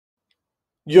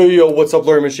Yo, what's up,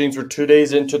 Learning Machines? We're 2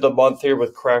 days into the month here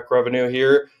with crack revenue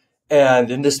here. And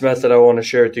in this method, I want to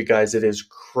share with you guys, it is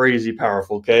crazy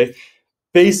powerful, okay?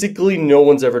 Basically, no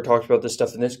one's ever talked about this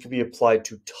stuff, and this can be applied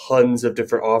to tons of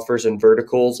different offers and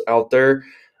verticals out there.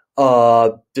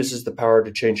 This is the power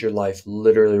to change your life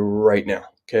literally right now,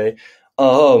 okay?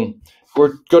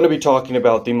 We're going to be talking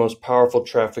about the most powerful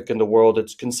traffic in the world.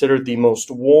 It's considered the most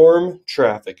warm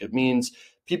traffic. It means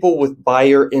people with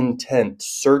buyer intent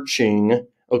searching,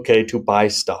 okay, to buy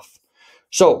stuff.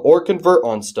 So, or convert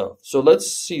on stuff. So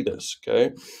let's see this,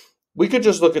 okay? We could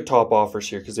just look at top offers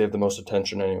here because they have the most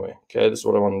attention anyway. Okay, this is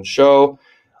what I wanted to show.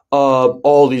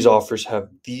 All these offers have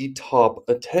the top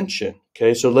attention.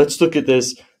 Okay, so let's look at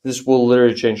this. This will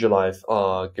literally change your life.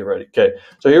 Get ready. Okay,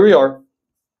 so here we are.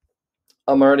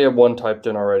 I already have one typed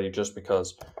in already just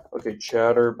because. Okay,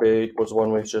 Chatterbait was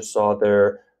one we just saw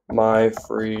there. My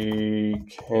free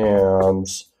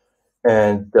cams.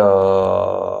 And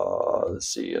let's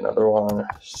see, another one.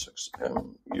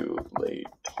 6MU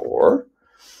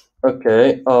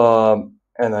Okay,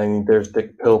 and I mean, there's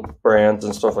dick pill brands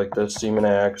and stuff like this, Semen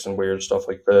X and weird stuff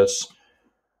like this.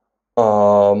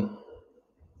 Royal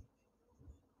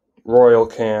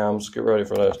cams, get ready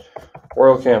for this.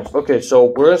 Royal cams. Okay,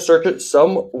 so we're gonna search it.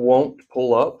 Some won't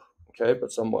pull up, okay,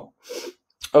 but some will.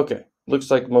 Okay, looks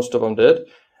like most of them did.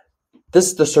 This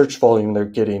is the search volume they're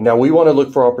getting. Now we want to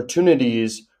look for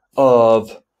opportunities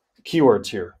of keywords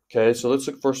here. Okay, so let's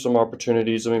look for some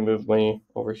opportunities. Let me move me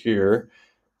over here.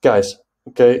 Guys,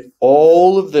 okay,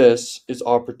 all of this is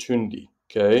opportunity,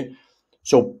 okay?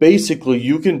 So basically,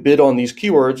 you can bid on these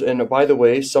keywords, and by the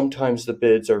way, sometimes the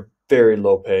bids are very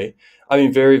low pay. I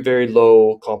mean, very, very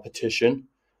low competition.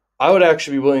 I would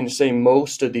actually be willing to say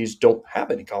most of these don't have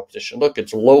any competition. Look,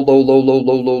 it's low, low, low, low,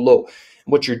 low, low, low.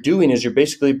 What you're doing is you're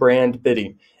basically brand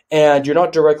bidding. And you're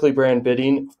not directly brand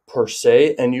bidding per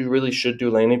se, and you really should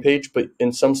do landing page, but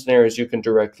in some scenarios you can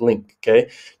direct link, okay?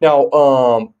 Now,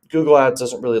 Google Ads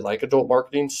doesn't really like adult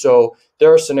marketing, so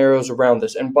there are scenarios around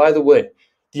this. And by the way,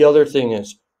 the other thing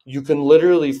is you can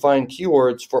literally find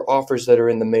keywords for offers that are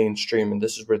in the mainstream, and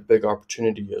this is where the big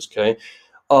opportunity is, okay?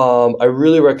 I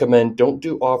really recommend don't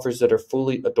do offers that are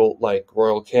fully adult, like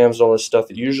Royal Cams and all this stuff.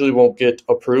 It usually won't get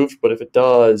approved, but if it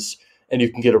does, and you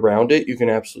can get around it, you can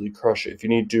absolutely crush it. If you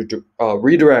need to do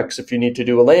redirects, if you need to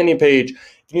do a landing page,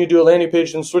 if you need to do a landing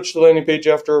page, then switch to the landing page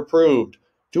after approved.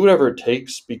 Do whatever it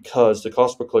takes because the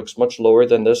cost per click is much lower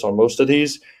than this on most of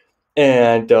these,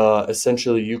 and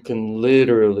essentially you can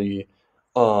literally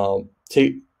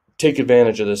take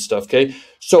advantage of this stuff. Okay,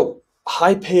 so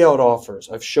high payout offers.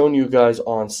 I've shown you guys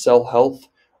on Sell Health,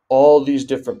 all these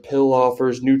different pill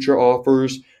offers, Nutra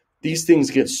offers. These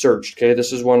things get searched. Okay,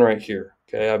 this is one right here.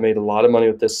 Okay, I made a lot of money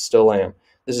with this, still am.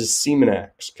 This is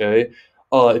Semenax, okay?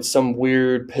 It's some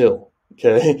weird pill,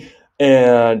 okay?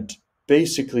 And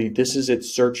basically, this is its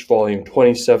search volume,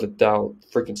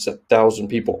 27,000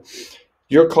 people.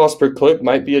 Your cost per click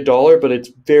might be $1, but it's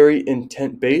very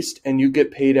intent based, and you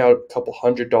get paid out a couple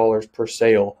 $100 per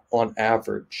sale on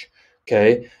average,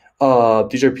 okay?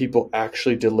 These are people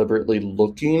actually deliberately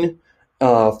looking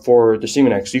for the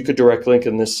Semenax. You could direct link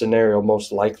in this scenario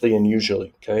most likely and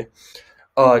usually, okay?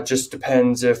 It just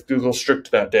depends if Google's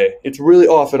strict that day. It's really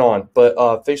off and on, but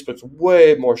Facebook's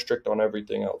way more strict on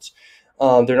everything else.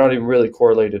 They're not even really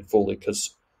correlated fully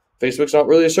because Facebook's not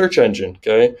really a search engine,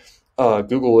 okay?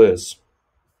 Google is.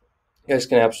 You guys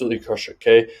can absolutely crush it,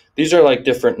 okay? These are like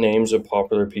different names of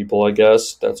popular people, I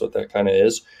guess. That's what that kind of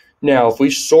is. Now, if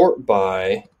we sort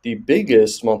by the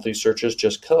biggest monthly searches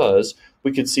just because,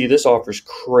 we could see this offers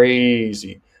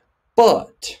crazy.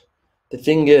 But the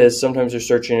thing is, sometimes they're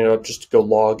searching it up just to go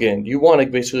log in. You want to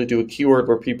basically do a keyword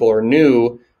where people are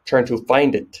new, trying to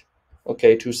find it,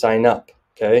 okay, to sign up,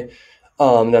 okay?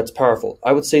 That's powerful.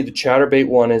 I would say the Chatterbait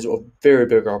one is a very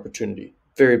big opportunity,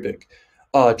 very big.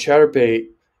 Chatterbait,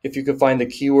 if you could find the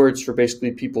keywords for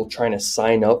basically people trying to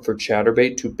sign up for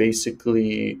Chatterbait to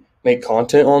basically make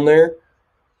content on there,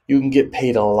 you can get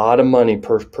paid a lot of money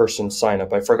per person sign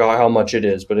up. I forgot how much it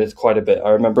is, but it's quite a bit. I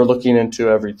remember looking into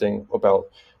everything about,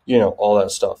 all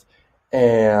that stuff.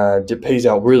 And it pays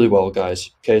out really well,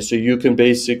 guys. Okay, so you can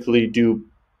basically do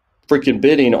freaking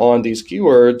bidding on these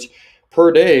keywords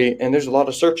per day, and there's a lot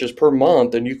of searches per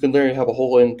month, and you can literally have a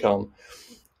whole income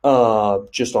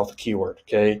just off a keyword,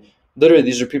 okay? Literally,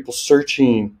 these are people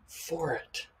searching for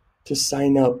it to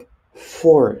sign up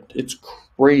for it. It's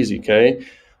crazy, okay?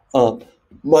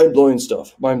 Mind-blowing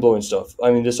stuff. Mind-blowing stuff.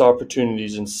 I mean, this opportunity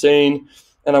is insane,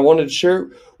 and I wanted to share it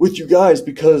with you guys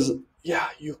because, yeah,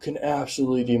 you can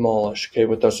absolutely demolish, okay,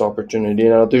 with this opportunity.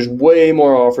 Now, there's way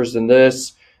more offers than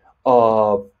this.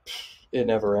 it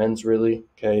never ends really.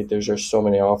 Okay, there's just so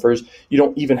many offers. You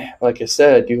don't even, like I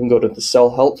said, you can go to the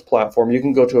Sell Health platform. You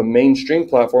can go to a mainstream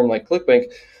platform like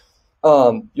ClickBank.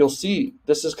 You'll see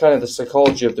this is kind of the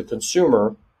psychology of the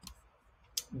consumer.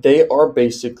 They are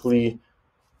basically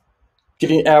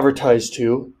getting advertised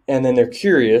to, and then they're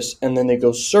curious, and then they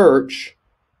go search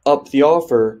up the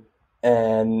offer,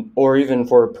 and or even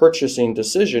for a purchasing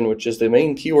decision, which is the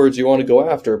main keywords you want to go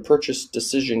after, purchase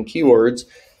decision keywords,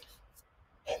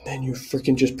 and then you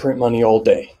freaking just print money all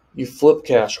day. You flip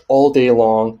cash all day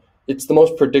long. It's the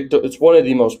most predictable. It's one of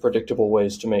the most predictable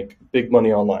ways to make big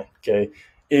money online. Okay,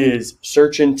 is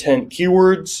search intent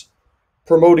keywords,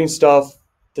 promoting stuff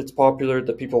that's popular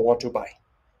that people want to buy.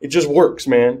 It just works,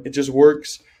 man. It just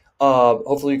works.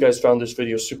 Hopefully you guys found this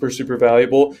video super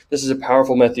valuable. This is a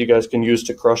powerful method you guys can use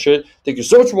to crush it. Thank you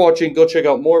so much for watching. Go check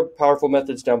out more powerful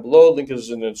methods down below. Link is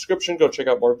in the description. Go check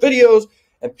out more videos.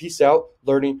 And peace out,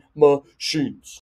 learning machines.